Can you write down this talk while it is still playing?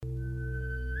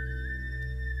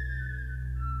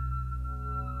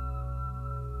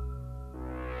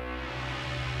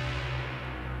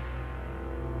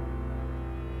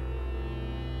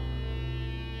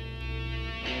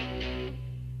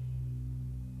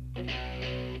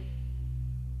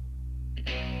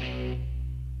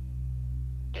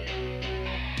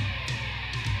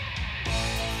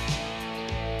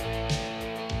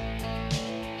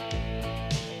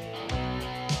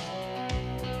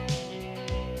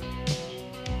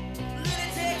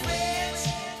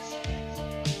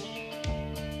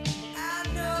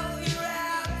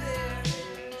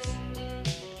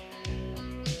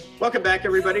Welcome back,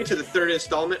 everybody, to the third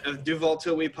installment of Duval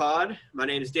Till We Pod. My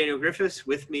name is Daniel Griffiths.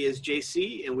 With me is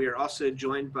JC, and we are also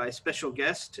joined by special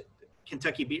guest,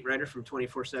 Kentucky beat writer from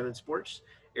 24/7 Sports,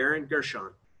 Aaron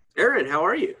Gershon. Aaron, how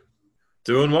are you?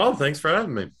 Doing well. Thanks for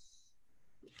having me.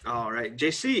 All right.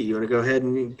 JC, you want to go ahead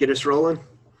and get us rolling?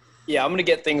 Yeah, I'm going to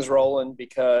get things rolling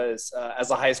because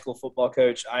as a high school football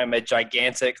coach, I am a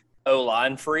gigantic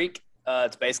O-line freak.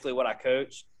 It's basically what I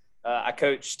coach. I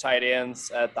coach tight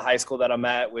ends at the high school that I'm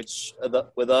at, which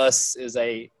with us is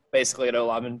basically an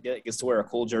O-lineman gets to wear a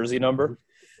cool jersey number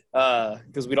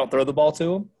because we don't throw the ball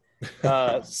to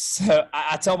them. So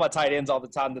I tell my tight ends all the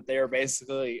time that they are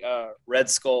basically Red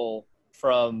Skull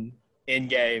from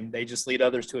in-game. They just lead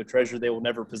others to a treasure they will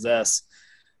never possess.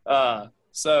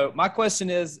 So my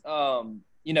question is,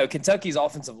 Kentucky's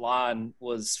offensive line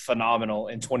was phenomenal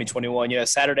in 2021.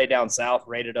 Saturday Down South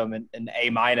rated them an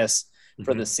A-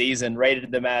 for the season,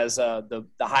 rated them as the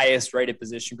highest rated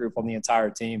position group on the entire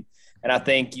team. And I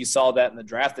think you saw that in the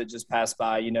draft that just passed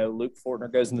by. Luke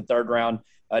Fortner goes in the third round.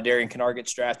 Darian Kennard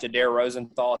gets drafted. Dare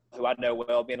Rosenthal, who I know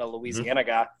well, being a Louisiana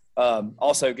guy,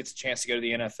 also gets a chance to go to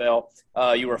the NFL.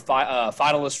 You were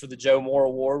finalist for the Joe Moore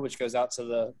Award, which goes out to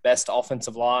the best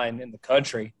offensive line in the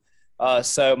country.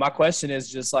 So my question is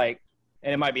just and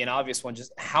it might be an obvious one,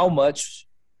 just how much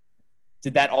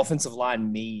did that offensive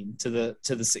line mean to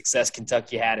the success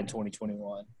Kentucky had in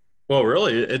 2021? Well,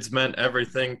 really, it's meant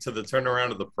everything to the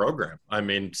turnaround of the program. I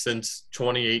mean, since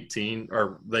 2018,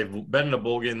 or they've been in a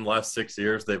bowl game the last 6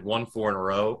 years. They've won 4 in a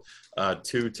row,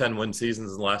 2 10-win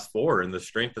seasons in the last 4. And the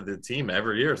strength of the team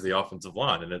every year is the offensive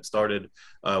line. And it started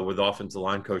with offensive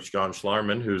line coach John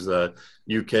Schlarman, who's a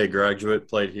UK graduate,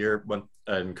 played here, went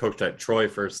and coached at Troy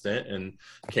for a stint and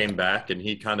came back, and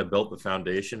he kind of built the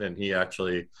foundation. And he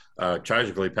actually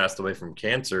tragically passed away from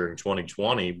cancer in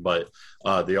 2020. But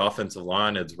the offensive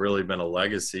line has really been a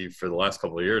legacy for the last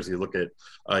couple of years. You look at,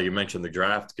 you mentioned the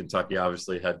draft. Kentucky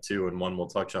obviously had 2, and one we'll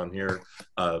touch on here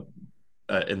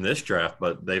in this draft.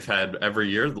 But they've had every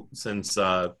year since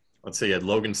let's see, had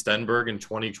Logan Stenberg in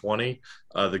 2020.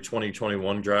 The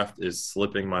 2021 draft is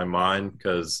slipping my mind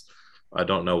because I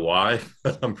don't know why,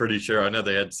 but I'm pretty sure. I know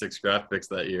they had 6 draft picks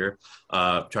that year.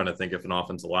 Trying to think if an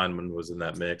offensive lineman was in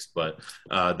that mix. But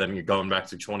then you're going back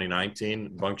to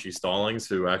 2019, Bunchie Stallings,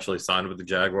 who actually signed with the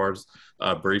Jaguars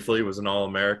briefly, was an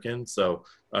All-American. So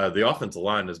the offensive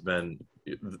line has been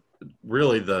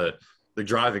really the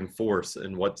driving force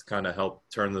in what's kind of helped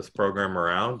turn this program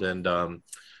around. And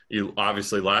you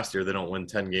obviously last year they don't win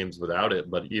 10 games without it.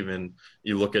 But even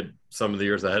you look at some of the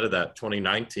years ahead of that,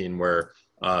 2019, where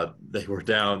they were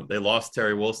down. They lost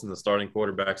Terry Wilson, the starting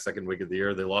quarterback, second week of the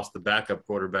year. They lost the backup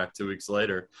quarterback 2 weeks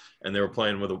later, and they were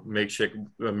playing with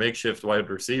a makeshift wide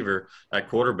receiver at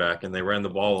quarterback, and they ran the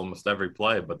ball almost every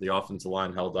play. But the offensive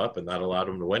line held up, and that allowed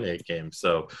them to win 8 games.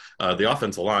 So the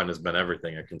offensive line has been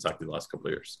everything at Kentucky the last couple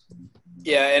of years.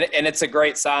 Yeah, and it's a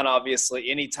great sign, obviously.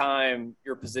 Anytime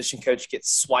your position coach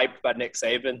gets swiped by Nick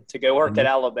Saban to go work at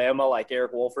Alabama like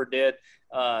Eric Wolford did,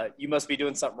 you must be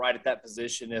doing something right at that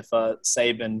position if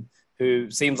Saban, who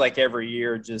seems like every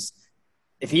year just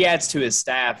if he adds to his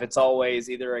staff, it's always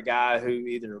either a guy who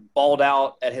either balled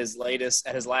out at his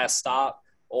last stop,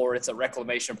 or it's a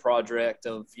reclamation project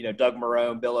of, Doug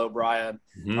Marrone, Bill O'Brien.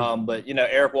 But,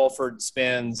 Eric Wolford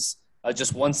spends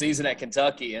just 1 season at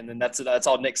Kentucky, and then that's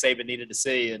all Nick Saban needed to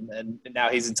see, and now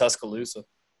he's in Tuscaloosa.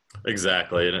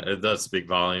 Exactly, and it does speak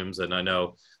volumes. And I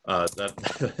know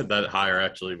that hire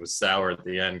actually was sour at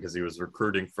the end because he was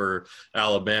recruiting for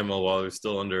Alabama while he was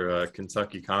still under a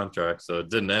Kentucky contract, so it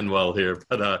didn't end well here.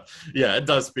 But yeah, it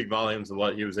does speak volumes of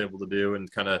what he was able to do and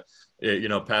kind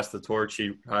of pass the torch.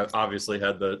 He obviously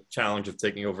had the challenge of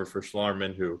taking over for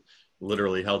Schlarman, who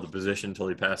literally held the position until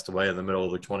he passed away in the middle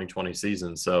of the 2020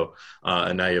 season. So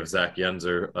and now you have Zach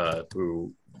Yenzer,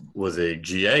 who was a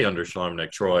GA under Schlarman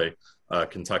at Troy.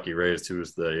 Kentucky raised, who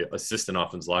was the assistant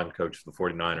offensive line coach for the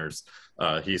 49ers.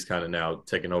 He's kind of now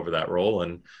taken over that role.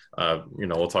 And,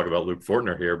 we'll talk about Luke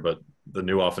Fortner here, but the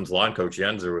new offensive line coach,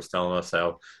 Yenzer, was telling us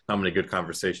how many good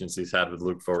conversations he's had with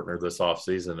Luke Fortner this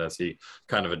offseason as he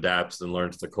kind of adapts and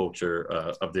learns the culture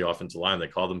of the offensive line. They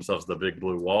call themselves the Big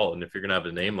Blue Wall. And if you're going to have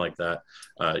a name like that,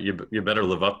 you better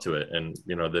live up to it. And,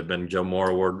 they've been Joe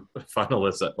Moore Award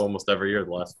finalists at almost every year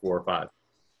the last 4 or 5.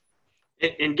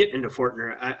 And getting into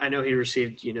Fortner, I know he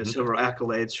received, several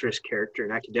accolades for his character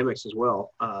and academics as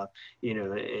well. And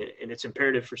it's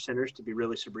imperative for centers to be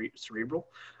really cerebral.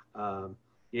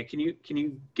 Can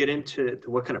you get into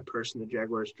what kind of person the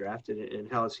Jaguars drafted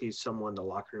and how is he someone the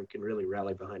locker room can really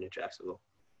rally behind in Jacksonville?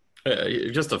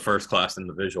 Just a first-class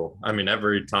individual. I mean,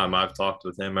 every time I've talked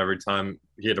with him, every time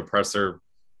he had a presser,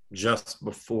 just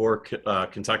before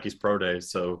Kentucky's pro day.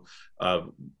 So, a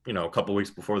couple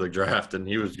weeks before the draft, and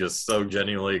he was just so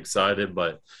genuinely excited,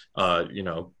 but,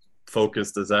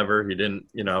 focused as ever. He didn't,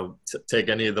 take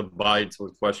any of the bites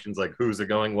with questions like, who's it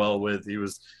going well with? He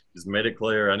just made it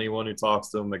clear, anyone who talks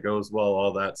to him, it goes well,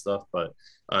 all that stuff. But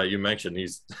you mentioned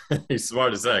he's he's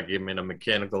smart as heck. He made a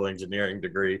mechanical engineering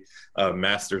degree, a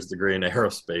master's degree in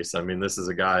aerospace. I mean, this is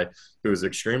a guy who's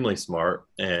extremely smart,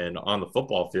 and on the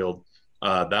football field,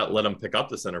 that let him pick up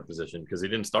the center position because he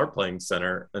didn't start playing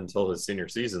center until his senior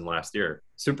season last year,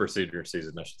 super senior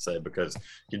season, I should say, because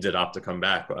he did opt to come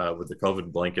back with the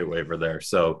COVID blanket waiver there.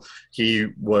 So he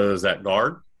was at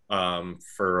guard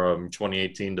for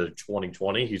 2018 to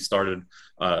 2020. He started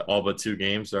all but 2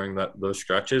 games during those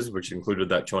stretches, which included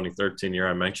that 2013 year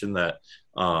I mentioned that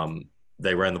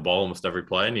they ran the ball almost every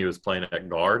play, and he was playing at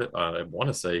guard. I want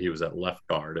to say he was at left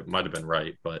guard. It might have been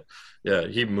right, but yeah,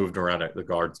 he moved around at the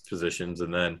guard positions.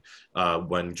 And then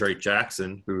when Drake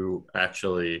Jackson, who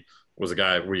actually was a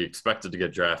guy we expected to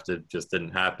get drafted, just didn't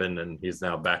happen, and he's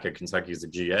now back at Kentucky as a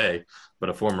GA, but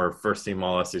a former first-team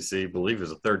All-SEC, believe he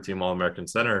was a third-team All-American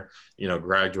center,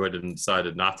 graduated and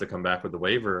decided not to come back with the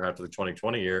waiver after the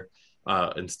 2020 year.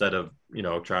 Instead of,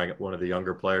 trying one of the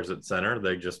younger players at center,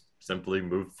 they just simply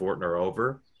moved Fortner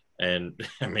over. And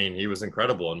I mean, he was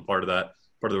incredible. And part of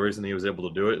the reason he was able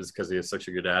to do it is because he has such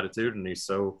a good attitude, and he's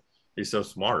so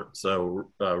smart.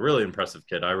 So really impressive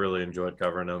kid. I really enjoyed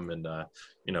covering him. And,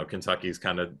 Kentucky's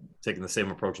kind of taking the same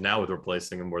approach now with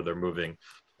replacing him, where they're moving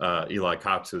Eli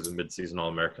Cox, who was a midseason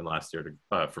All-American last year,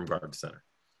 from guard to center.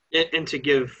 And to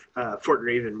give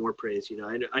Fortner even more praise,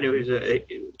 I know he was a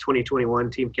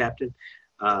 2021 team captain,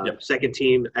 second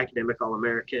team academic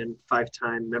All-American,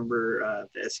 5-time member of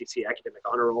the SEC Academic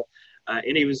Honor Roll,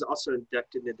 and he was also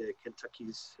inducted into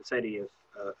Kentucky's Society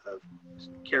of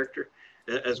Character,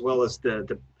 as well as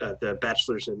the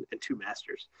bachelor's and 2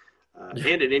 masters.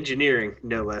 And in engineering,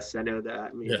 no less. I know that.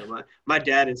 I mean, my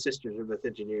dad and sisters are both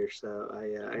engineers, so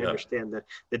I understand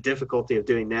the difficulty of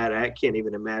doing that. I can't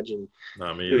even imagine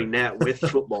doing that with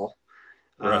football.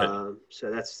 Right.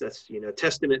 So that's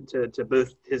testament to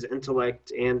both his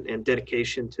intellect and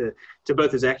dedication to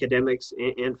both his academics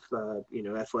and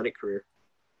athletic career.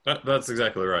 That's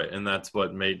exactly right, and that's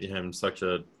what made him such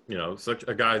a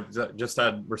guy that just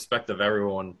had respect of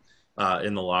everyone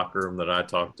in the locker room that I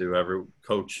talked to. Every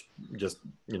coach just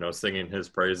singing his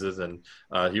praises, and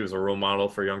he was a role model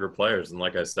for younger players. And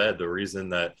like I said, the reason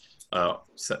that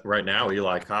right now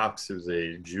Eli Cox, who's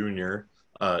a junior,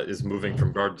 is moving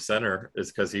from guard to center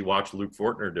is because he watched Luke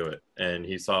Fortner do it, and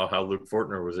he saw how Luke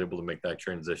Fortner was able to make that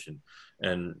transition.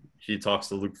 And he talks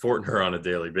to Luke Fortner on a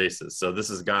daily basis. So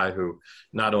this is a guy who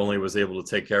not only was able to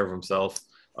take care of himself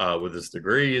with his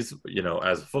degrees,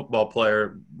 as a football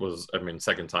player, was,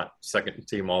 second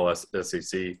team All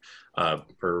SEC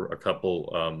for a couple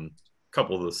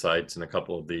of the sites and a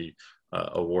couple of the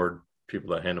award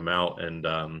people that hand them out.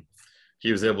 And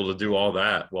he was able to do all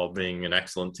that while being an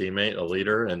excellent teammate, a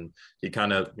leader. And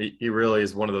he really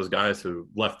is one of those guys who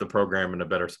left the program in a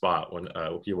better spot when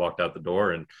he walked out the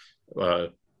door, and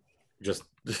just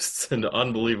an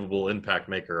unbelievable impact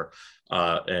maker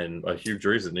and a huge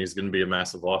reason. He's going to be a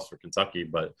massive loss for Kentucky,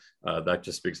 but that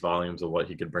just speaks volumes of what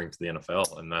he could bring to the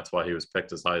NFL. And that's why he was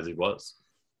picked as high as he was.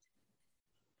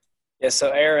 Yeah, so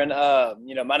Aaron,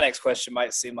 my next question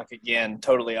might seem like, again,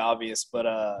 totally obvious, but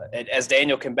as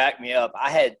Daniel can back me up, I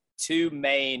had 2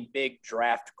 main big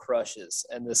draft crushes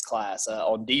in this class.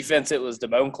 On defense, it was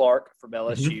Damone Clark from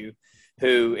LSU,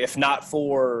 who, if not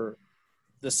for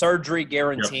the surgery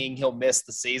guaranteeing he'll miss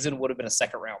the season, would have been a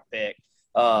second-round pick.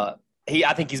 I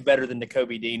think he's better than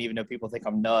Nakobe Dean, even though people think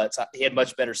I'm nuts. He had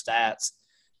much better stats.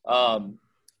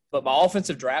 But my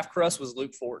offensive draft crush was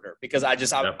Luke Fortner, because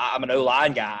I'm an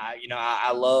O-line guy.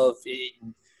 I love it.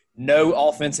 No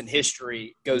offense in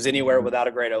history goes anywhere without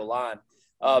a great O-line.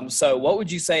 So what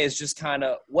would you say is just kind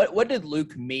of what did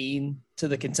Luke mean to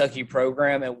the Kentucky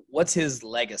program, and what's his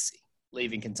legacy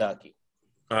leaving Kentucky?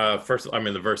 First,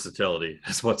 the versatility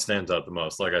is what stands out the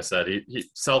most. Like I said, he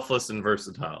selfless and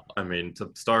versatile.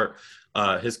 To start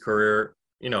his career,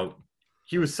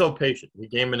 he was so patient. He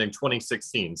came in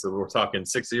 2016, so we're talking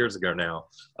 6 years ago now.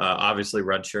 Obviously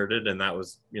redshirted, and that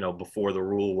was, before the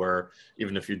rule where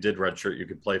even if you did redshirt, you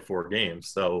could play 4 games.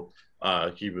 So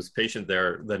he was patient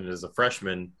there. Then as a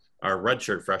freshman, our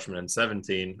redshirt freshman in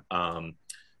 17,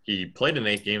 he played in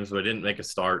 8 games, but didn't make a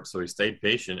start, so he stayed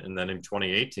patient. And then in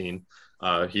 2018,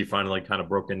 he finally kind of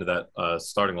broke into that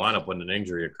starting lineup when an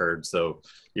injury occurred. So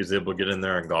he was able to get in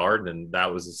there and guard, and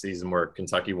that was a season where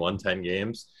Kentucky won 10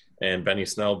 games. and Benny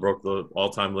Snell broke the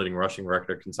all-time leading rushing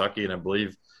record at Kentucky, and I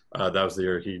believe that was the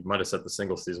year he might have set the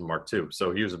single season mark too.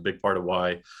 So he was a big part of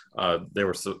why they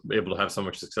were able to have so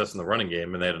much success in the running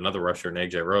game. And they had another rusher in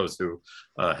AJ Rose who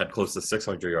had close to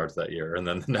 600 yards that year. And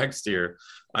then the next year,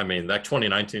 I mean, that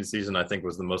 2019 season I think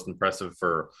was the most impressive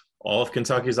for all of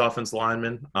Kentucky's offensive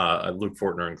linemen. Luke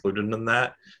Fortner included in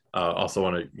that. Also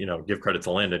want to give credit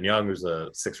to Landon Young, who's a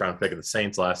 6th-round pick of the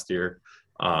Saints last year,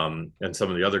 and some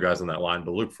of the other guys on that line.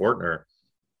 But Luke Fortner,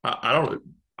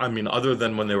 I mean, other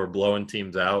than when they were blowing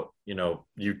teams out,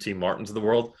 UT Martins of the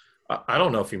world, I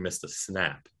don't know if he missed a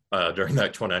snap during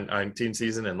that 2019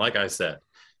 season. And like I said,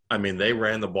 I mean, they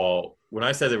ran the ball. When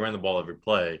I say they ran the ball every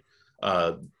play,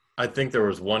 I think there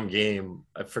was one game,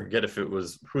 I forget if it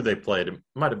was who they played.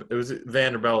 It was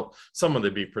Vanderbilt, someone they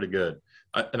beat pretty good.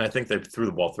 And I think they threw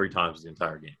the ball 3 times the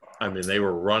entire game. I mean, they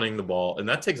were running the ball, and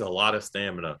that takes a lot of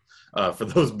stamina for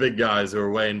those big guys who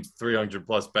are weighing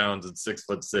 300-plus pounds at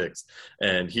 6'6".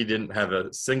 And he didn't have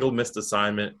a single missed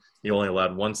assignment. He only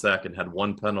allowed 1 sack and had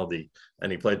 1 penalty,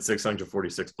 and he played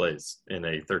 646 plays in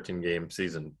a 13-game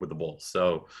season with the Bulls.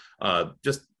 So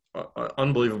just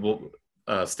unbelievable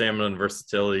stamina and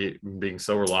versatility, being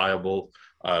so reliable.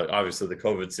 Obviously, the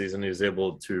COVID season, he was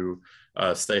able to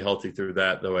stay healthy through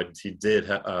that, though he did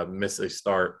miss a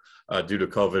start due to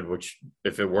COVID, which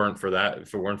if it weren't for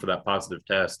that positive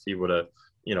test, he would have,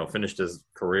 finished his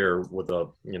career with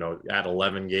at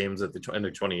 11 games at the end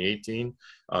of 2018,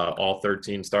 all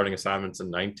 13 starting assignments in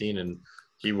 19, and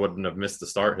he wouldn't have missed the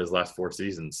start his last 4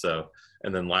 seasons. So,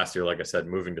 and then last year, like I said,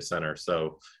 moving to center.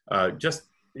 So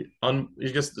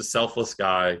he's just a selfless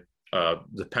guy,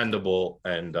 dependable,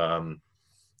 and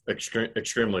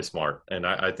extremely smart. And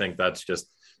I think that's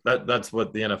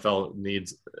what the NFL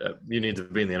needs. You need to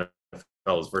be in the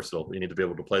NFL is versatile. You need to be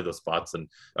able to play those spots, and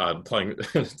playing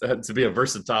to be a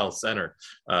versatile center.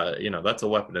 That's a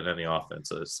weapon in any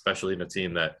offense, especially in a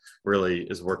team that really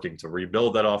is working to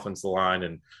rebuild that offensive line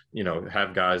and,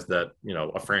 have guys that,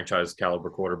 a franchise caliber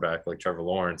quarterback like Trevor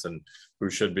Lawrence, and who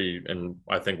should be, and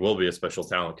I think will be, a special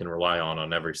talent, can rely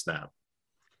on every snap.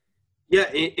 Yeah,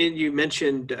 and you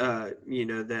mentioned,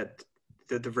 that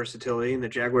the versatility, and the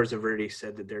Jaguars have already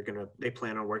said that they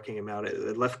plan on working him out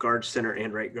at left guard, center,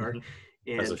 and right guard.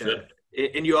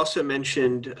 And you also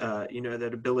mentioned,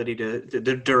 that ability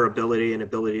the durability and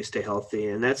ability to stay healthy,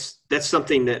 and that's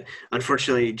something that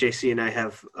unfortunately JC and I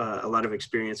have a lot of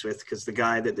experience with, because the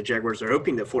guy that the Jaguars are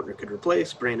hoping that Fortner could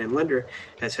replace, Brandon Linder,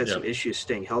 has had some issues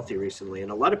staying healthy recently,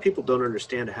 and a lot of people don't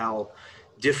understand how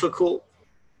difficult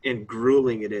and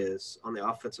grueling it is on the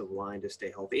offensive line to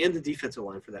stay healthy, and the defensive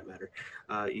line for that matter.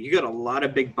 You got a lot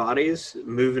of big bodies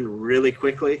moving really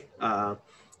quickly.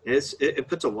 It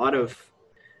puts a lot of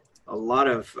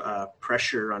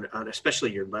pressure on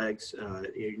especially your legs,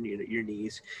 your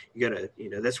knees. You gotta,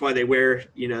 that's why they wear,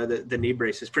 the knee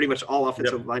braces. Pretty much all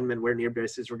offensive linemen wear knee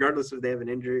braces, regardless if they have an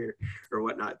injury or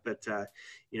whatnot. But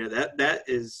that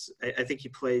is, I think he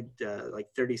played like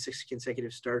 36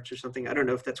 consecutive starts or something. I don't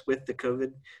know if that's with the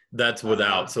COVID. That's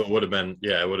without, so it would have been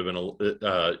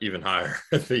even higher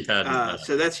if he had.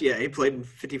 So that's he played in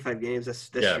 55 games.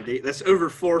 That's ridiculous. That's over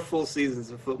 4 full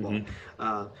seasons of football.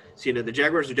 Mm-hmm. So the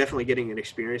Jaguars are definitely getting an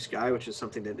experienced guy, which is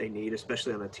something that they need,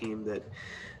 especially on a team that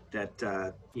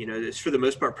is for the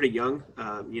most part pretty young.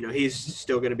 He's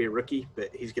still going to be a rookie,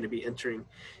 but he's going to be entering.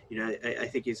 I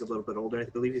think he's a little bit older. I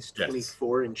believe he's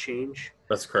 24 and change.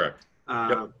 That's correct.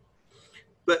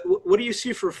 But what do you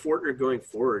see for Fortner going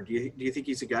forward? Do you think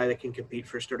he's a guy that can compete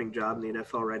for a starting job in the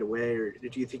NFL right away, or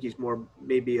do you think he's more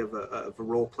maybe of a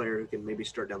role player who can maybe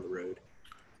start down the road?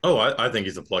 Oh, I think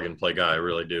he's a plug-and-play guy. I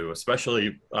really do,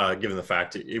 especially given the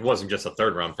fact he wasn't just a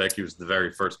third-round pick. He was the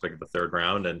very first pick of the 3rd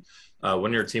round. And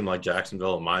when you're a team like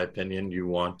Jacksonville, in my opinion, you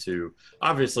want to –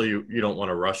 obviously, you don't want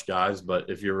to rush guys, but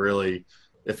if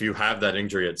you have that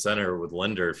injury at center with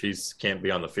Linder, if he can't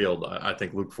be on the field, I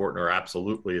think Luke Fortner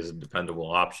absolutely is a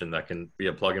dependable option that can be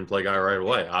a plug-and-play guy right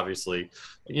away. Obviously,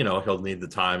 he'll need the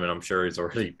time, and I'm sure he's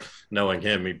already knowing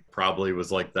him. He probably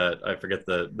was like that. I forget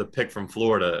the pick from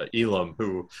Florida, Elam,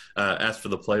 who asked for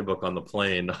the playbook on the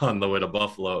plane on the way to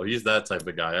Buffalo. He's that type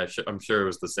of guy. I'm sure it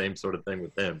was the same sort of thing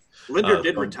with him. Linder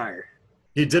did retire.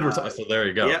 He did retire, so there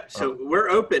you go. Yeah, so we're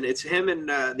open. It's him and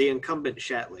the incumbent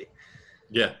Shatley.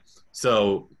 Yeah.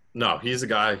 So, no, he's a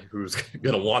guy who's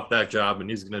going to want that job, and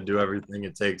he's going to do everything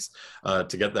it takes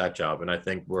to get that job. And I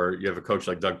think where you have a coach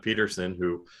like Doug Peterson,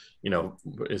 who,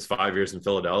 is 5 years in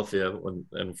Philadelphia and,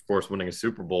 of course, winning a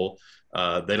Super Bowl,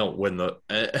 they don't win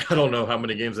I don't know how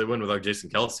many games they win without Jason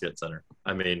Kelce at center.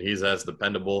 I mean, he's as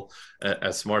dependable,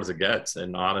 as smart as it gets.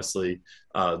 And honestly,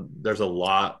 there's a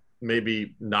lot,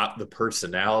 maybe not the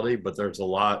personality, but there's a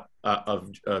lot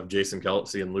of Jason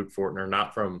Kelce and Luke Fortner,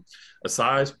 not from a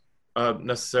size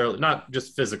necessarily, not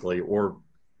just physically or,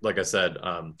 like I said,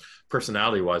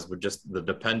 personality-wise, but just the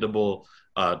dependable,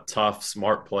 tough,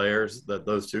 smart players that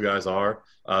those two guys are.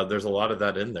 There's a lot of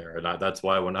that in there. And that's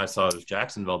why when I saw it was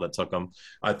Jacksonville that took them,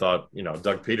 I thought,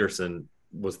 Doug Peterson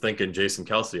was thinking Jason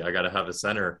Kelce, I got to have a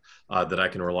center that I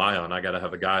can rely on. I got to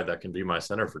have a guy that can be my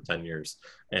center for 10 years.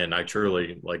 And I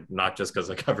truly, not just because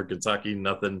I covered Kentucky,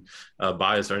 nothing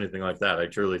biased or anything like that. I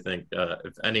truly think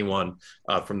if anyone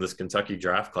from this Kentucky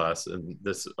draft class, and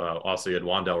this also you had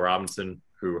Wan'Dale Robinson,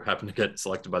 who happened to get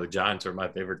selected by the Giants, are my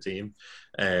favorite team.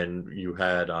 And you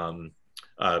had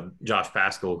Josh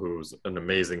Paschal, who's an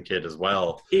amazing kid as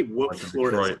well. He whooped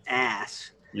Florida's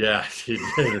ass. Yeah, he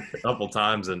did a couple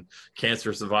times, and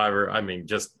cancer survivor. I mean,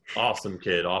 just awesome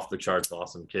kid, off the charts,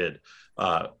 awesome kid.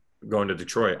 Going to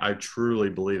Detroit, I truly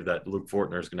believe that Luke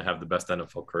Fortner is going to have the best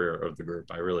NFL career of the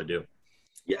group. I really do.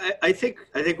 Yeah, I think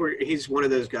he's one of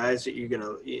those guys that you're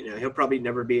gonna, he'll probably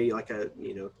never be like a,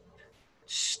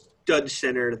 stud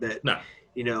center that,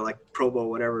 like Pro Bowl,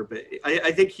 whatever. But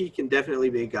I think he can definitely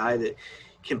be a guy that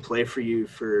can play for you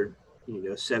for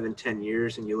 7-10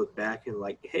 years, and you look back and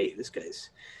hey,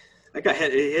 that guy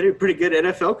had a pretty good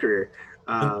NFL career.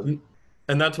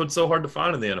 And that's what's so hard to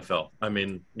find in the NFL. I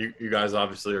mean, you guys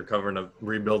obviously are covering a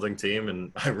rebuilding team,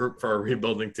 and I root for a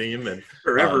rebuilding team. And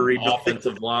forever rebuilding.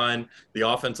 The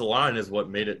offensive line is what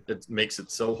makes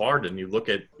it so hard. And you look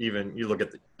at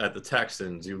the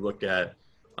Texans, you look at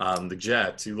the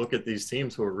Jets, you look at these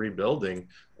teams who are rebuilding,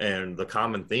 and the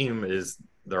common theme is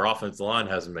their offensive line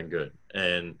hasn't been good.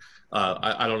 And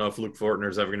I don't know if Luke Fortner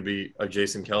is ever going to be a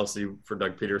Jason Kelce for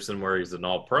Doug Peterson, where he's an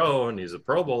all-pro and he's a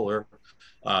Pro Bowler.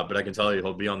 But I can tell you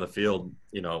he'll be on the field,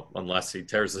 unless he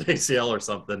tears the ACL or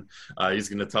something. He's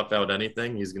going to tough out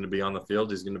anything. He's going to be on the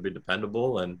field. He's going to be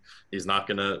dependable, and he's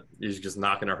just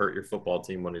not going to hurt your football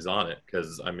team when he's on it.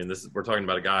 Because, I mean, we're talking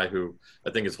about a guy who I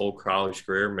think his whole college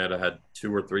career might have had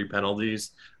 2 or 3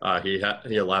 penalties.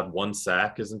 He allowed 1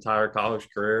 sack his entire college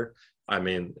career. I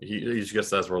mean, he's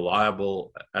just as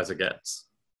reliable as it gets.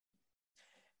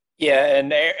 Yeah,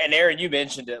 and Aaron, you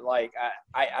mentioned it.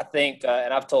 I think,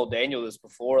 and I've told Daniel this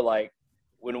before.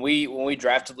 When we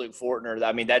drafted Luke Fortner,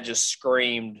 I mean, that just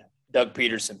screamed Doug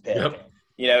Peterson pick. Yep.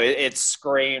 It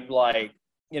screamed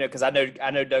because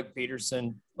I know Doug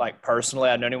Peterson personally.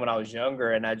 I known him when I was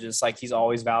younger, and I just he's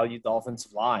always valued the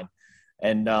offensive line.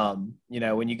 And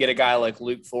when you get a guy like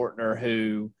Luke Fortner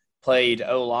who played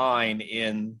O-line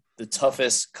in the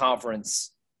toughest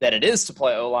conference that it is to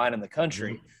play O-line in the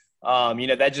country.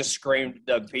 That just screamed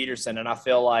Doug Peterson. And I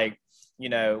feel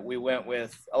we went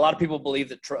with – a lot of people believe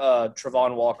that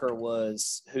Travon Walker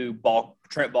was who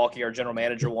Trent Baalke, our general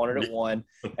manager, wanted at 1.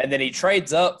 And then he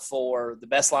trades up for the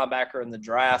best linebacker in the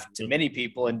draft to many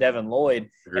people in Devin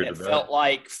Lloyd. And it felt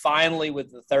like finally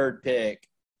with the 3rd pick,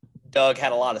 Doug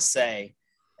had a lot of say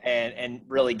and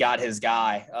really got his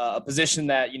guy. A position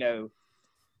that,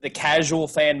 the casual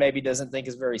fan maybe doesn't think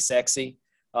is very sexy.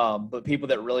 But people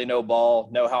that really know ball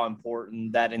know how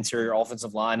important that interior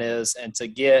offensive line is. And to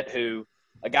get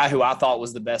a guy who I thought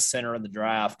was the best center in the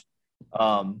draft,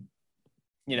 early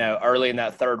in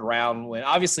that 3rd round, when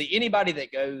obviously anybody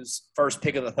that goes first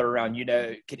pick of the 3rd round,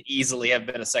 could easily have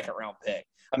been a 2nd round pick.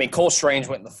 I mean, Cole Strange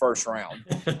went in the 1st round,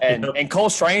 and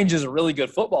Cole Strange is a really good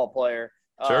football player,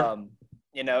 sure.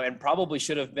 And probably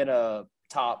should have been a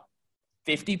top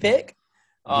 50 pick.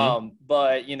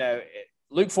 But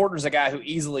Luke Fortner is a guy who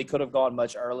easily could have gone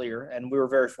much earlier, and we were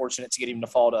very fortunate to get him to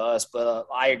fall to us. But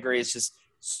I agree,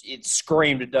 it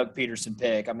screamed a Doug Peterson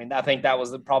pick. I mean, I think that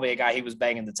was probably a guy he was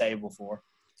banging the table for.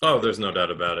 Oh, there's no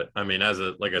doubt about it. I mean,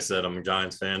 like I said, I'm a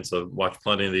Giants fan, so watched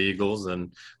plenty of the Eagles,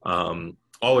 and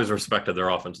always respected their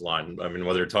offensive line. I mean,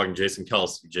 whether you're talking Jason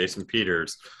Kelce, Jason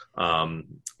Peters, I'm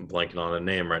blanking on a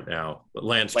name right now, but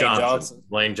Lane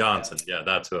Johnson. Yeah,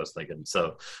 that's who I was thinking.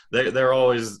 So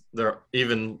they're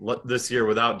even this year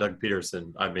without Doug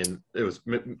Peterson. I mean, it was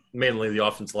mainly the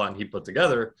offensive line he put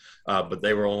together, but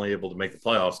they were only able to make the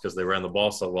playoffs because they ran the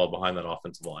ball so well behind that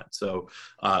offensive line. So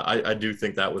I do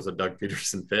think that was a Doug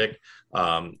Peterson pick.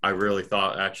 I really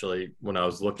thought, actually, when I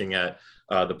was looking at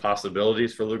the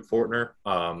possibilities for Luke Fortner,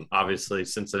 obviously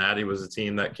Cincinnati was a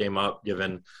team that came up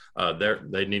given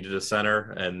they needed a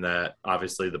center, and that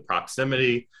obviously the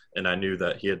proximity, and I knew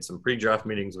that he had some pre-draft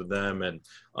meetings with them,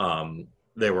 and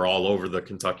they were all over the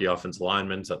Kentucky offensive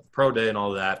linemen at the pro day and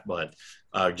all that. But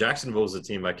Jacksonville was a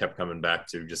team I kept coming back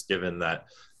to, just given that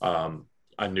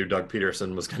I knew Doug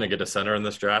Peterson was going to get a center in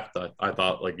this draft. I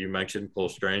thought, like you mentioned, Cole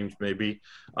Strange maybe,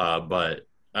 but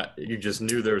you just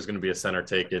knew there was going to be a center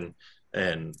taken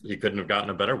and he couldn't have gotten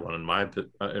a better one in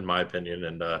my opinion.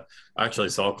 And I actually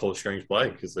saw Cole Strange play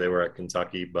because they were at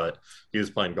Kentucky, but he was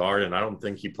playing guard, and I don't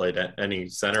think he played any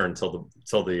center until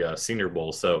the Senior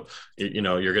Bowl. So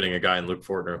you're getting a guy in Luke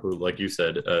Fortner who, like you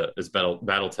said, is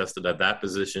battle tested at that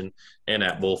position and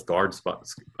at both guard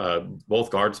spots in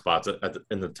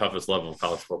the toughest level of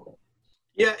college football.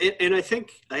 Yeah, and I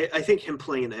think him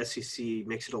playing in the SEC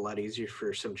makes it a lot easier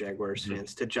for some Jaguars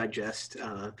fans to digest.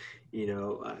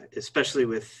 Especially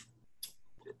with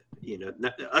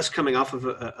us coming off of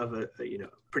a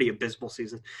pretty abysmal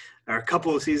season, or a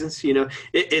couple of seasons.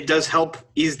 It does help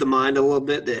ease the mind a little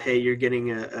bit that, hey, you're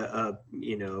getting a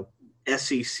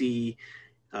SEC meat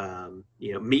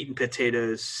and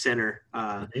potatoes center.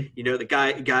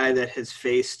 The guy that has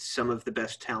faced some of the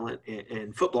best talent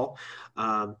in football.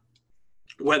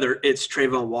 Whether it's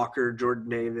Trayvon Walker, Jordan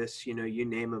Davis, you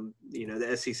name them,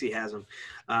 the SEC has them.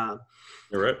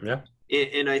 You're right, yeah.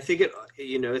 And I think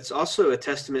it's also a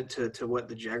testament to what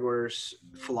the Jaguars'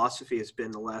 philosophy has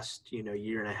been the last,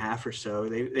 year and a half or so.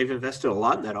 They've invested a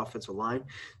lot in that offensive line.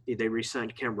 They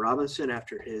re-signed Cam Robinson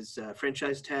after his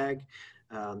franchise tag.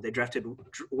 They drafted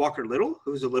Walker Little,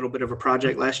 who was a little bit of a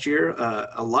project last year.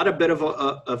 A bit of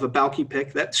a Balky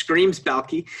pick that screams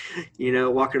Balky.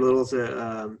 Walker Little's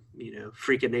a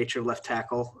freak of nature left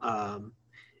tackle,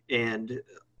 and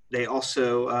they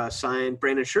also signed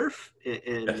Brandon Scherf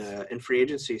in free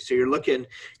agency. So you're looking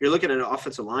at an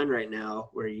offensive line right now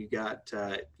where you got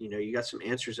some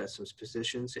answers at some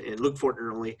positions, and Luke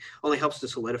Fortner only helps to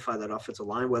solidify that offensive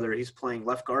line, whether he's playing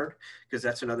left guard, because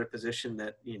that's another position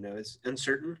that is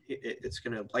uncertain. It's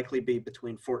going to likely be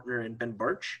between Fortner and Ben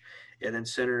Barch, and then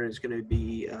center is going to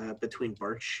be between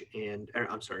Fortner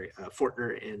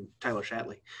and Tyler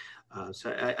Shatley.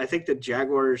 So I think the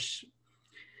Jaguars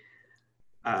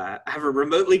have a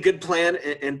remotely good plan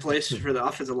in place for the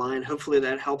offensive line. Hopefully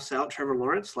that helps out Trevor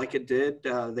Lawrence like it did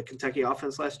the Kentucky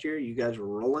offense last year. You guys were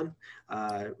rolling.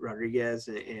 Rodriguez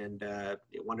and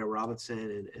Wanda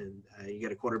Robinson, and you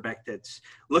got a quarterback that's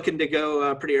looking to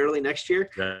go pretty early next year.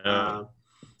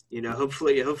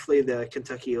 Hopefully the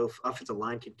Kentucky offensive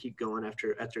line can keep going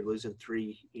after losing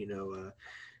three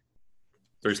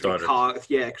starters.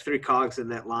 Three cogs in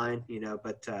that line,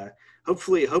 but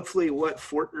hopefully what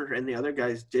Fortner and the other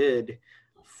guys did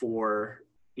for,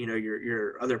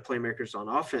 your other playmakers on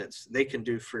offense, they can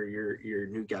do for your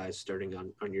new guys starting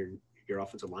on your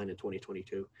offensive line in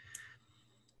 2022.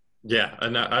 Yeah.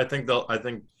 And I think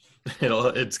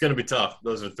it's going to be tough.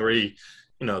 Those are three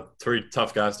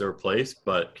tough guys to replace,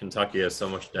 but Kentucky has so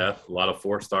much depth, a lot of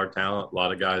 4-star talent, a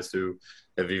lot of guys who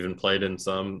have even played in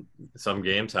some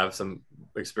games, have some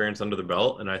experience under the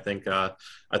belt, and I think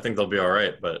they'll be all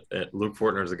right. But Luke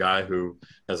Fortner is a guy who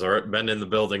has already been in the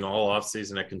building all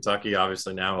offseason at Kentucky.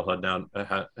 Obviously now head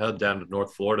down to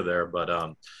North Florida there,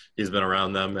 but he's been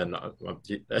around them, and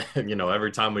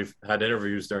every time we've had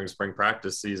interviews during spring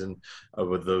practice season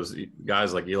with those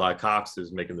guys like Eli Cox,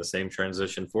 who's making the same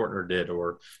transition Fortner did,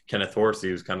 or Kenneth Horsey,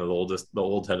 who's kind of the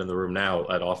old head in the room now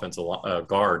at offensive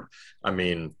guard. I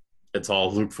mean, it's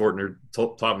all Luke Fortner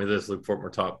taught me this. Luke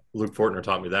Fortner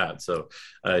taught me that. So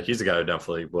he's a guy who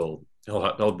definitely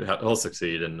he'll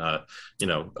succeed. And I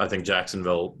think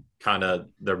Jacksonville, kind of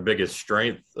their biggest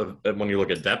strength when you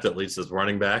look at depth, at least, is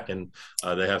running back, and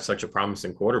they have such a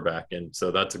promising quarterback, and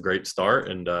so that's a great start.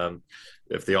 And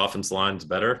if the offense line's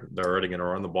better, they're already going to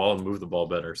run the ball and move the ball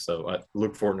better. So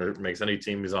Luke Fortner makes any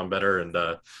team he's on better, and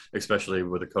especially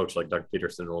with a coach like Doug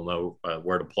Peterson, will know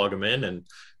where to plug him in and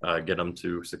get them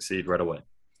to succeed right away.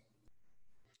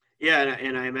 Yeah,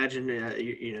 and I imagine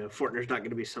Fortner's not going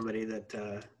to be somebody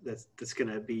that's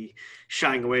going to be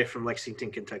shying away from Lexington,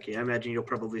 Kentucky. I imagine you'll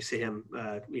probably see him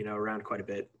around quite a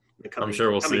bit. I'm sure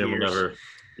we'll see him whenever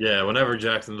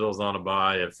Jacksonville's on a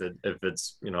bye. If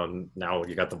it's now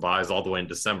you got the byes all the way in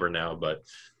December now, but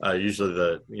usually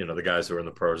the guys who are in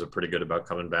the pros are pretty good about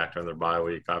coming back during their bye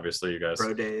week. Obviously, you guys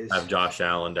have Josh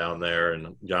Allen down there,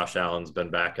 and Josh Allen's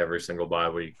been back every single bye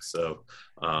week. So.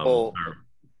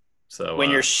 So when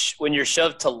you're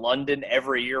shoved to London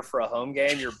every year for a home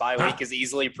game, your bye week is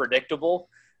easily predictable.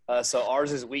 So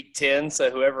ours is week 10. So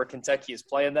whoever Kentucky is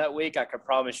playing that week, I can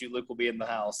promise you Luke will be in the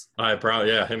house.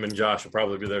 Him and Josh will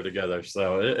probably be there together.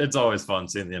 So it's always fun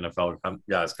seeing the NFL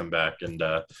guys come back. And,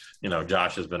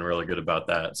 Josh has been really good about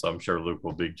that. So I'm sure Luke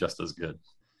will be just as good.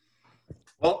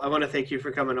 Well, I want to thank you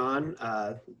for coming on.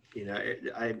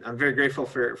 I'm very grateful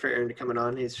for Aaron coming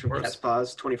on. He's from Cat's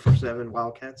Paws, 24/7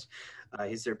 Wildcats.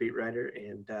 He's their beat writer.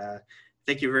 And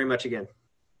thank you very much again.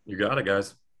 You got it,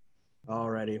 guys. All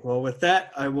righty. Well, with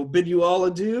that, I will bid you all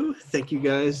adieu. Thank you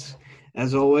guys,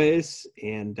 as always,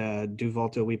 and do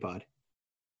Volto We Pod.